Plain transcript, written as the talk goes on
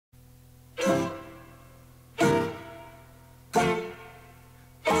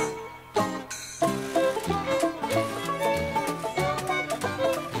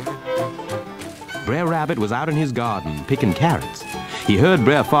Brer Rabbit was out in his garden picking carrots. He heard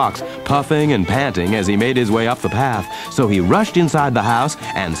Brer Fox puffing and panting as he made his way up the path, so he rushed inside the house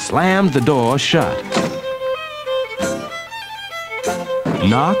and slammed the door shut.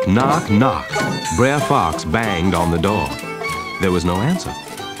 Knock, knock, knock. Brer Fox banged on the door. There was no answer.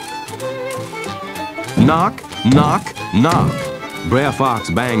 Knock, knock, knock. Brer Fox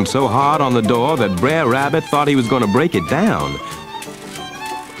banged so hard on the door that Brer Rabbit thought he was going to break it down.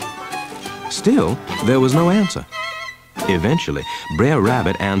 Still, there was no answer. Eventually, Brer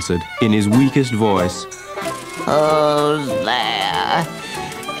Rabbit answered in his weakest voice. Who's there?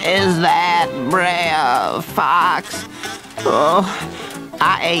 Is that Brer Fox? Oh,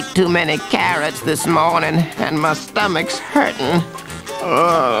 I ate too many carrots this morning and my stomach's hurting.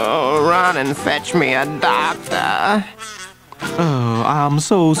 Oh, run and fetch me a doctor. Oh, I'm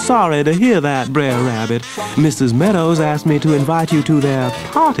so sorry to hear that, Brer Rabbit. Mrs. Meadows asked me to invite you to their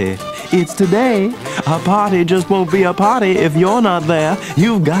party. It's today. A party just won't be a party if you're not there.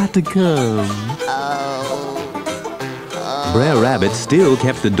 You've got to come. Brer Rabbit still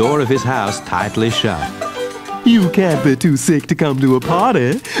kept the door of his house tightly shut. You can't be too sick to come to a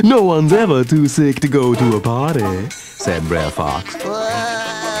party. No one's ever too sick to go to a party, said Brer Fox.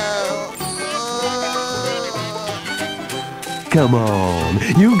 Come on,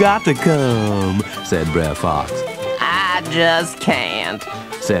 you got to come, said Brer Fox. I just can't,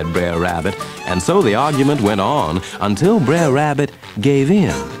 said Brer Rabbit, and so the argument went on until Brer Rabbit gave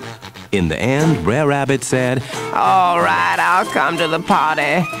in. In the end, Brer Rabbit said, all right, I'll come to the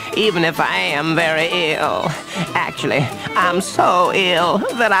party, even if I am very ill. Actually, I'm so ill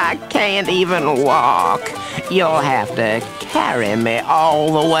that I can't even walk. You'll have to carry me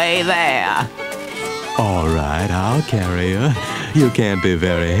all the way there. All right, I'll carry you. You can't be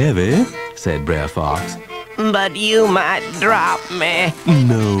very heavy, said Brer Fox. But you might drop me.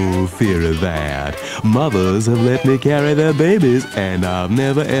 No fear of that. Mothers have let me carry their babies, and I've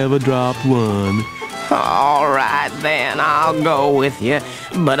never ever dropped one. All right, then, I'll go with you,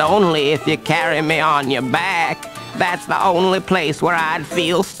 but only if you carry me on your back. That's the only place where I'd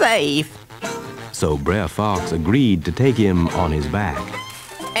feel safe. So Brer Fox agreed to take him on his back.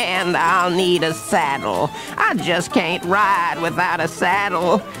 And I'll need a saddle. I just can't ride without a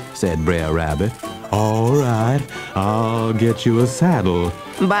saddle, said Brer Rabbit. All right, I'll get you a saddle.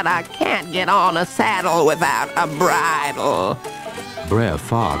 But I can't get on a saddle without a bridle. Brer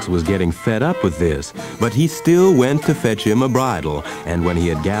Fox was getting fed up with this, but he still went to fetch him a bridle, and when he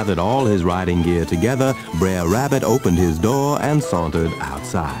had gathered all his riding gear together, Brer Rabbit opened his door and sauntered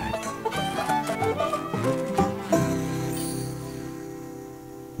outside.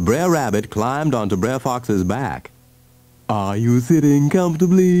 Brer Rabbit climbed onto Brer Fox's back. Are you sitting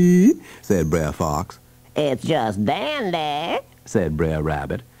comfortably? Said Brer Fox. It's just dandy, said Brer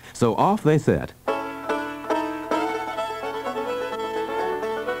Rabbit. So off they set.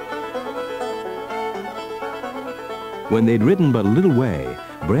 When they'd ridden but a little way,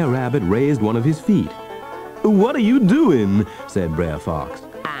 Brer Rabbit raised one of his feet. What are you doing? Said Brer Fox.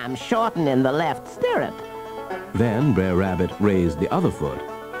 I'm shortening the left stirrup. Then Brer Rabbit raised the other foot.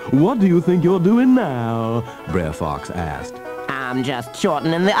 What do you think you're doing now? Brer Fox asked. I'm just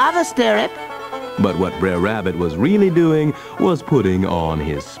shortening the other stirrup. But what Brer Rabbit was really doing was putting on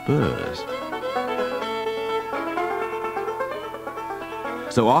his spurs.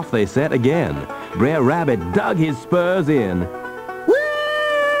 So off they set again. Brer Rabbit dug his spurs in.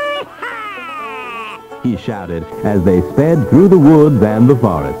 He shouted as they sped through the woods and the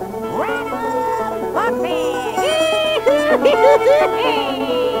forest.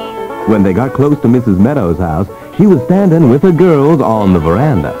 When they got close to Mrs. Meadows' house, she was standing with her girls on the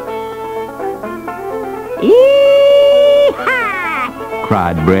veranda. "Yee-haw!"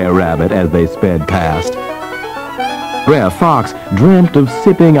 cried Brer Rabbit as they sped past. Brer Fox dreamt of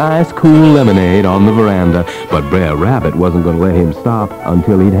sipping ice-cool lemonade on the veranda, but Brer Rabbit wasn't going to let him stop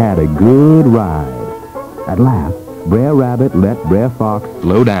until he'd had a good ride. At last, Brer Rabbit let Brer Fox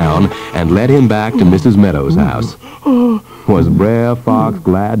slow down and led him back to Mrs. Meadows' house. Was Brer Fox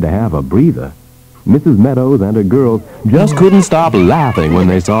glad to have a breather? Mrs. Meadows and her girls just couldn't stop laughing when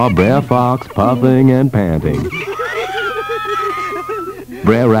they saw Brer Fox puffing and panting.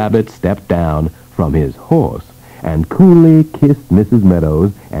 Brer Rabbit stepped down from his horse and coolly kissed Mrs.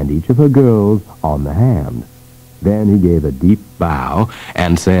 Meadows and each of her girls on the hand. Then he gave a deep bow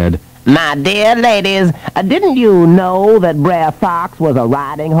and said, My dear ladies, didn't you know that Brer Fox was a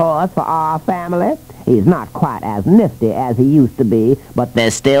riding horse for our family? He's not quite as nifty as he used to be, but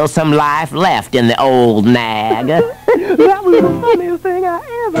there's still some life left in the old nag. That was the funniest thing I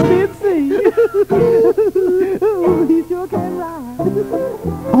ever did see. Ooh, he sure can ride.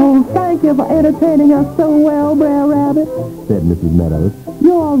 Oh, thank you for entertaining us so well, Brer Rabbit, said Mrs. Meadows.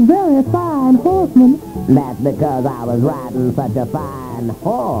 You're a very fine horseman. That's because I was riding such a fine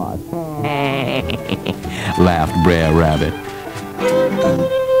horse. Laughed Brer Rabbit.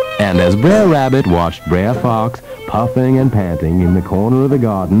 And as Brer Rabbit watched Brer Fox puffing and panting in the corner of the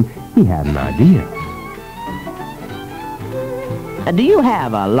garden, he had an idea. Do you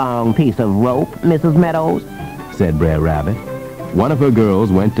have a long piece of rope, Mrs. Meadows? Said Brer Rabbit. One of her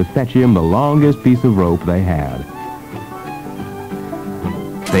girls went to fetch him the longest piece of rope they had.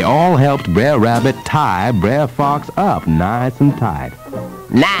 They all helped Brer Rabbit tie Brer Fox up nice and tight.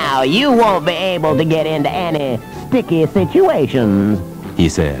 Now you won't be able to get into any sticky situations, he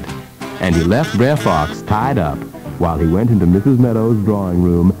said. And he left Brer Fox tied up while he went into Mrs. Meadows' drawing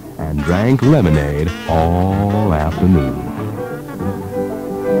room and drank lemonade all afternoon.